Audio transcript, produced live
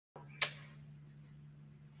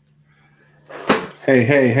Hey,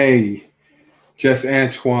 hey, hey, just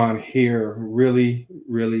Antoine here. Really,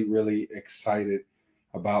 really, really excited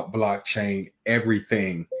about blockchain.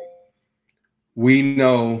 Everything we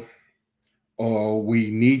know or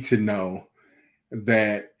we need to know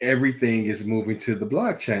that everything is moving to the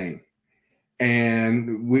blockchain.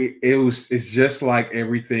 And it's just like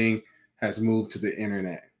everything has moved to the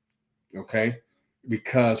internet. Okay.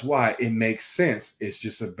 Because why? It makes sense. It's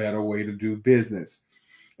just a better way to do business.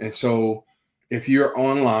 And so if you're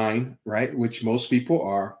online, right, which most people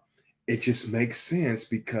are, it just makes sense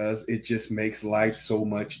because it just makes life so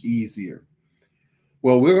much easier.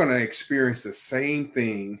 Well, we're going to experience the same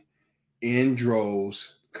thing in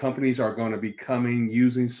droves. Companies are going to be coming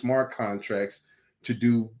using smart contracts to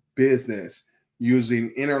do business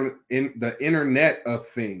using the Internet of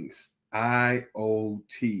Things,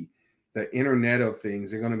 IoT, the Internet of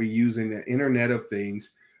Things. They're going to be using the Internet of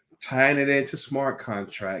Things, tying it into smart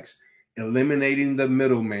contracts, eliminating the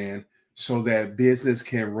middleman so that business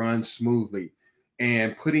can run smoothly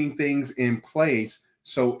and putting things in place.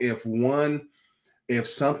 So if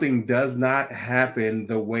something does not happen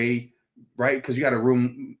the way, right, because you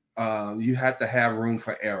have to have room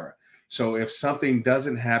for error. So if something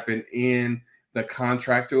doesn't happen in the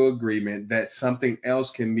contract or agreement, that something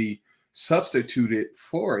else can be substituted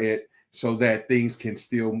for it so that things can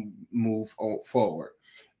still move forward.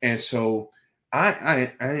 And so I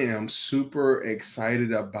am super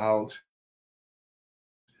excited about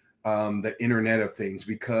the Internet of Things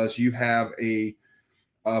because you have a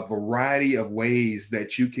variety of ways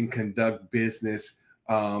that you can conduct business,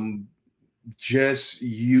 um, just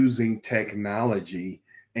using technology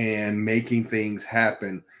and making things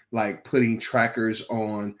happen, like putting trackers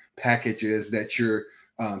on packages that you're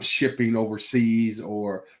shipping overseas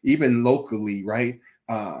or even locally, right?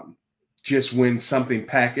 Um, just when something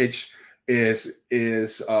packaged is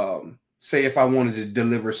say if I wanted to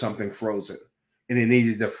deliver something frozen and it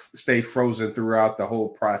needed to stay frozen throughout the whole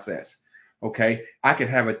process. Okay, I could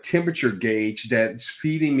have a temperature gauge that's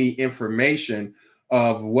feeding me information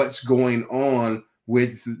of what's going on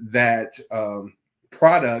with that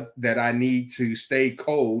product that I need to stay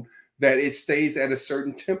cold, that it stays at a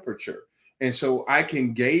certain temperature. And so I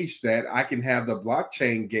can gauge that. I can have the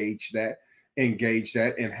blockchain engage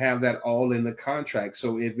that, and have that all in the contract.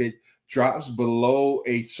 So if it drops below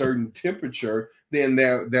a certain temperature, then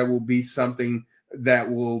there will be something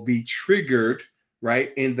that will be triggered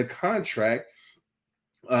right in the contract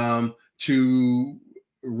to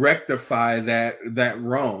rectify that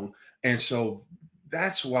wrong. And so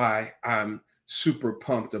that's why I'm super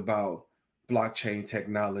pumped about blockchain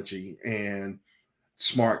technology and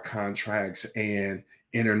smart contracts and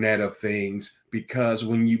Internet of Things, because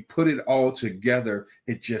when you put it all together,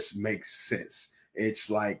 it just makes sense. It's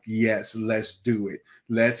like, yes, let's do it.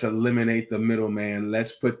 Let's eliminate the middleman.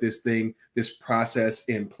 Let's put this process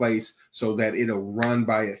in place so that it'll run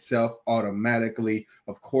by itself automatically.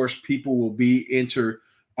 Of course, people will be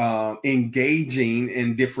engaging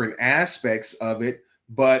in different aspects of it,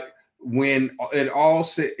 but when it's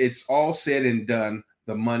all said and done,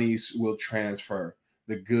 the monies will transfer,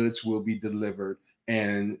 the goods will be delivered,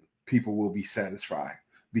 and people will be satisfied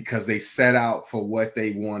because they set out for what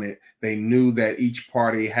they wanted. They knew that each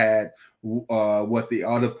party had what the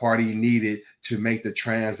other party needed to make the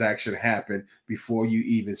transaction happen before you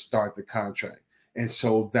even start the contract. And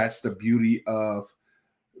so that's the beauty of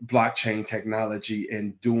blockchain technology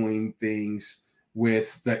and doing things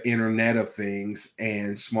with the Internet of Things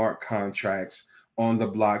and smart contracts on the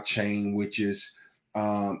blockchain, which is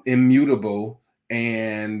immutable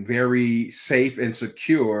and very safe and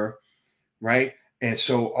secure, right? And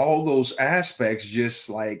so all those aspects just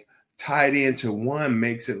like tied into one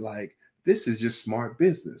makes it like this is just smart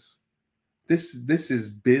business. This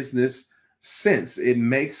is business sense. It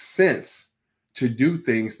makes sense to do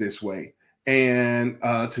things this way and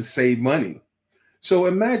to save money. So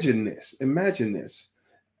imagine this. Imagine this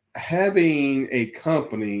having a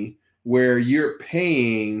company where you're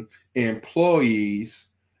paying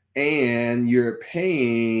employees and you're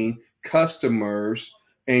paying customers,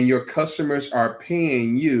 and your customers are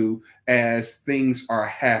paying you as things are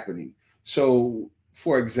happening. So,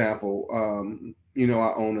 for example, I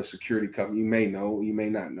own a security company. You may know, you may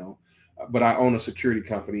not know, but I own a security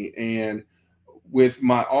company, and with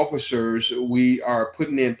my officers, we are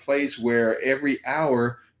putting in place where every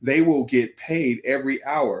hour they will get paid every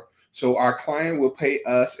hour. So our client will pay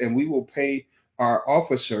us and we will pay our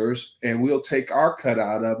officers, and we'll take our cut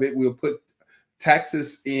out of it. We'll put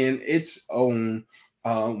taxes in its own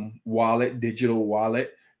wallet, digital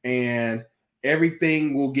wallet, and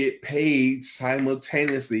everything will get paid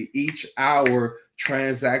simultaneously. Each hour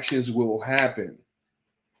transactions will happen.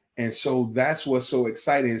 And so that's what's so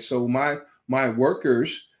exciting. So my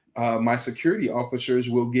workers, my security officers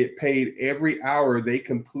will get paid every hour they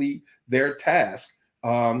complete their task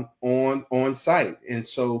on site. And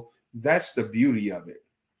so that's the beauty of it.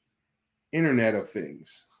 Internet of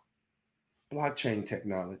Things, blockchain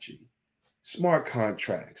technology, smart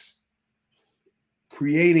contracts,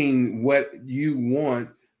 creating what you want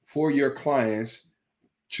for your clients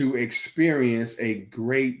to experience a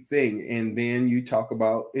great thing. And then you talk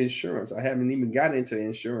about insurance. I haven't even gotten into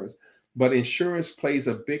insurance, but insurance plays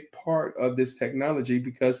a big part of this technology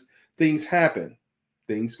because things happen,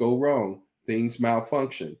 things go wrong, things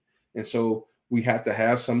malfunction. And so we have to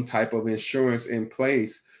have some type of insurance in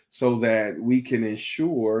place so that we can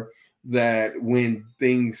ensure that when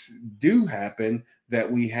things do happen, that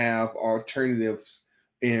we have alternatives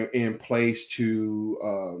in place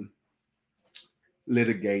to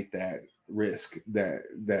litigate that risk that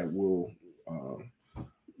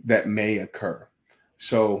may occur.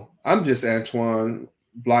 So I'm just Antoine,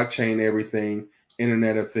 blockchain everything,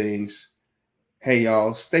 Internet of Things. Hey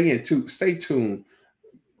y'all, stay tuned.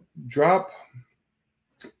 Drop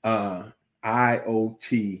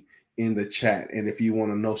IoT in the chat, and if you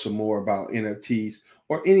want to know some more about NFTs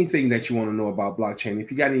or anything that you want to know about blockchain, if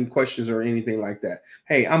you got any questions or anything like that,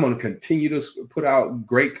 hey, I'm going to continue to put out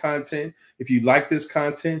great content. If you like this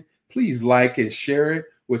content, please like and share it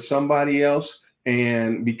with somebody else.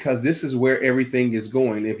 And because this is where everything is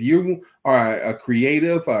going. If you are a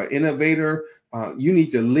creative, innovator, you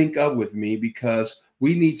need to link up with me because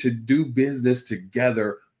we need to do business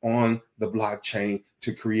together on the blockchain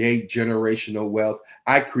to create generational wealth.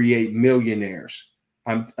 I create millionaires.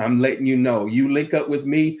 I'm letting you know. You link up with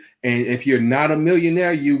me, and if you're not a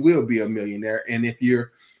millionaire, you will be a millionaire. And if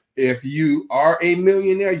you are a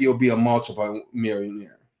millionaire, you'll be a multiple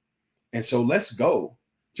millionaire. And so let's go.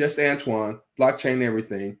 Just Antoine, blockchain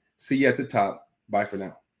everything. See you at the top. Bye for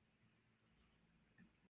now.